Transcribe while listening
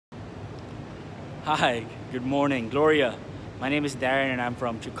Hi, good morning, Gloria. My name is Darren and I'm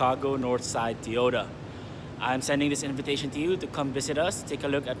from Chicago, Northside, Toyota. I'm sending this invitation to you to come visit us, take a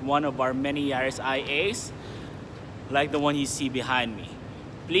look at one of our many Yaris IAs, like the one you see behind me.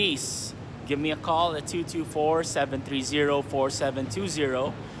 Please give me a call at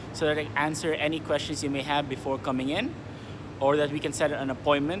 224-730-4720 so that I can answer any questions you may have before coming in, or that we can set an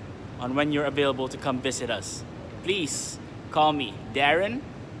appointment on when you're available to come visit us. Please call me, Darren,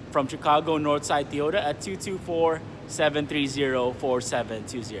 from Chicago Northside Toyota at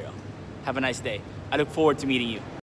 224-730-4720. Have a nice day. I look forward to meeting you.